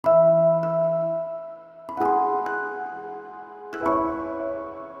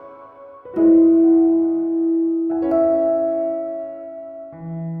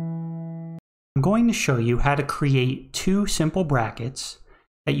I'm going to show you how to create two simple brackets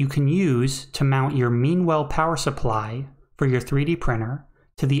that you can use to mount your MeanWell power supply for your 3D printer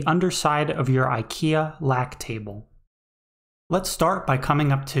to the underside of your Ikea Lack table. Let's start by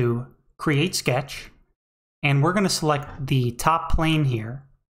coming up to Create Sketch, and we're going to select the top plane here.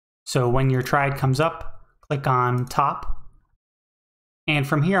 So when your triad comes up, click on Top, and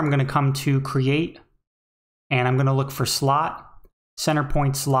from here I'm going to come to Create, and I'm going to look for Slot, Center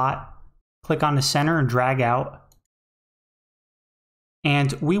Point Slot, click on the center and drag out.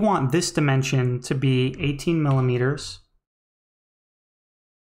 And we want this dimension to be 18 millimeters.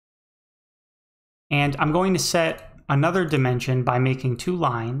 And I'm going to set another dimension by making two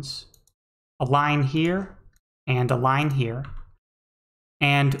lines, a line here and a line here.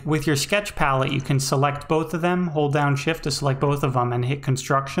 And with your sketch palette, you can select both of them, hold down Shift to select both of them and hit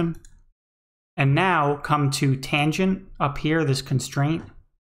Construction. And now come to Tangent up here, this constraint.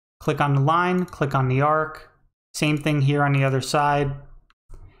 Click on the line, click on the arc, same thing here on the other side.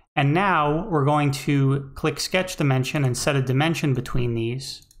 And now we're going to click Sketch Dimension and set a dimension between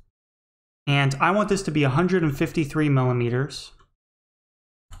these. And I want this to be 153 millimeters.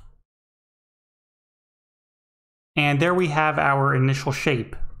 And there we have our initial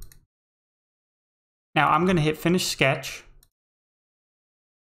shape. Now I'm going to hit Finish Sketch.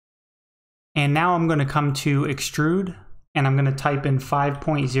 And now I'm going to come to Extrude, and I'm going to type in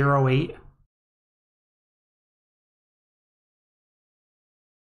 5.08.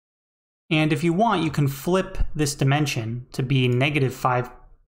 And if you want, you can flip this dimension to be negative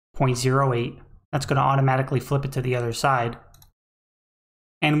 5.08. That's going to automatically flip it to the other side.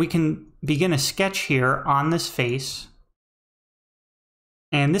 And we can begin a sketch here on this face.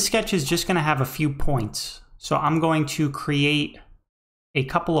 And this sketch is just going to have a few points. So I'm going to create a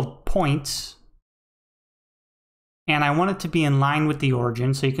couple of points. And I want it to be in line with the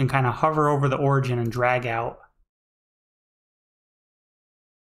origin, so you can kind of hover over the origin and drag out.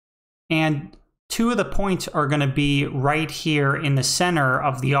 And two of the points are going to be right here in the center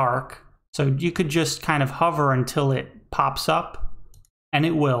of the arc. So you could just kind of hover until it pops up, and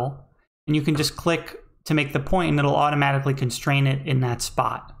it will. And you can just click to make the point, and it'll automatically constrain it in that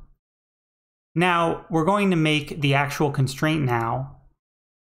spot. Now, we're going to make the actual constraint now.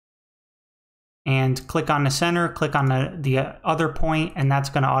 And click on the center, click on the other point, and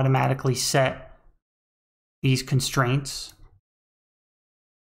that's going to automatically set these constraints.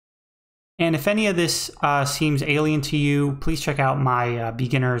 And if any of this seems alien to you, please check out my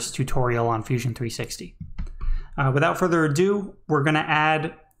beginner's tutorial on Fusion 360. Without further ado, we're going to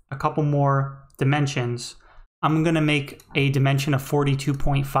add a couple more dimensions. I'm going to make a dimension of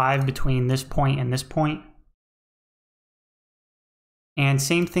 42.5 between this point and this point. And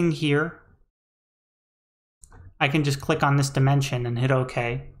same thing here. I can just click on this dimension and hit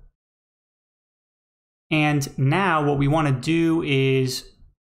OK. And now what we want to do is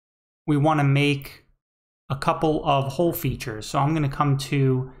we want to make a couple of hole features. So I'm going to come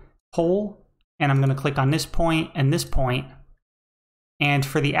to Hole, and I'm going to click on this point and this point. And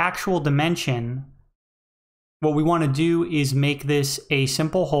for the actual dimension, what we want to do is make this a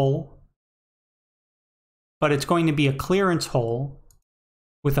simple hole, but it's going to be a clearance hole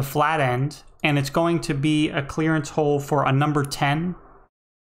with a flat end. And it's going to be a clearance hole for a number 10.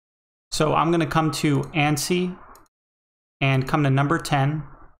 So I'm going to come to ANSI and come to number 10.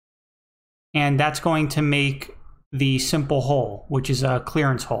 And that's going to make the simple hole, which is a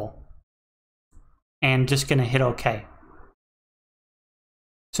clearance hole. And just going to hit OK.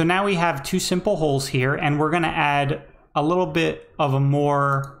 So now we have two simple holes here, and we're going to add a little bit of a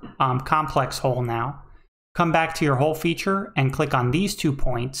more complex hole now. Come back to your hole feature and click on these 2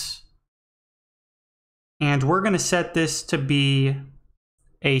 points. And we're going to set this to be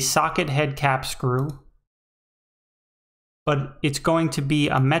a socket head cap screw, but it's going to be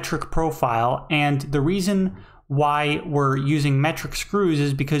a metric profile. And the reason why we're using metric screws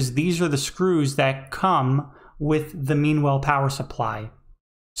is because these are the screws that come with the MeanWell power supply.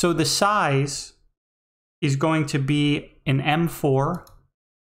 So the size is going to be an M4,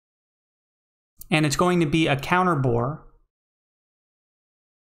 and it's going to be a counter bore.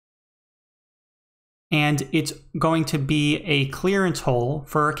 And it's going to be a clearance hole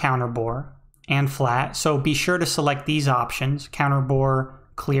for a counter bore and flat. So be sure to select these options: counter bore,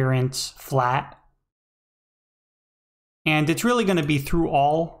 clearance, flat. And it's really going to be through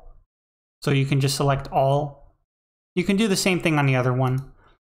all. So you can just select all. You can do the same thing on the other one.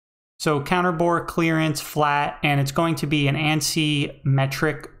 So counter bore, clearance, flat, and it's going to be an ANSI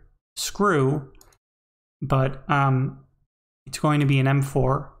metric screw, but it's going to be an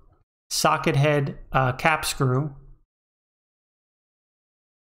M4. Socket head cap screw,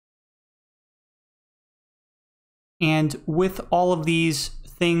 And with all of these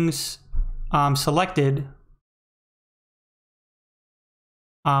things selected,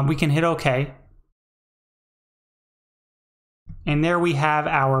 we can hit OK. And there we have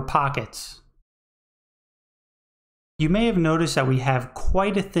our pockets. You may have noticed that we have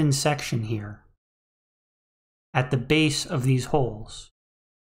quite a thin section here at the base of these holes.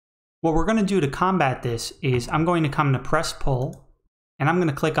 What we're going to do to combat this is I'm going to come to press pull, and I'm going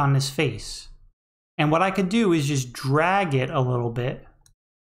to click on this face. And what I could do is just drag it a little bit,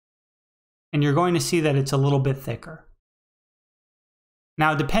 and you're going to see that it's a little bit thicker.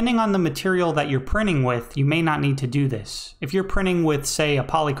 Now, depending on the material that you're printing with, you may not need to do this. If you're printing with, say, a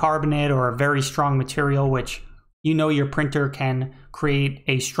polycarbonate or a very strong material, which you know your printer can create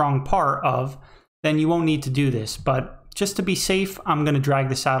a strong part of, then you won't need to do this. But just to be safe, I'm going to drag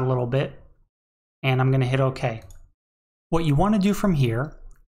this out a little bit, and I'm going to hit OK. What you want to do from here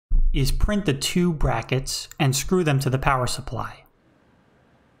is print the 2 brackets and screw them to the power supply.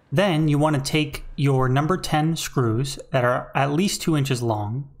 Then you want to take your number 10 screws that are at least 2 inches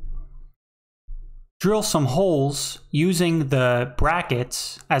long, drill some holes using the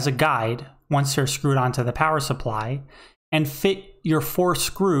brackets as a guide once they're screwed onto the power supply, and fit your 4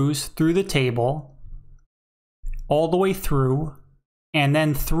 screws through the table all the way through, and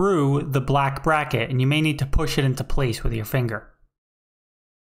then through the black bracket, and you may need to push it into place with your finger.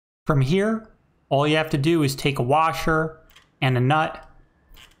 From here, all you have to do is take a washer and a nut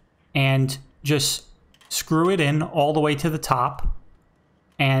and just screw it in all the way to the top,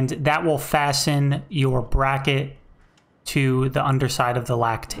 and that will fasten your bracket to the underside of the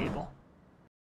Lack table.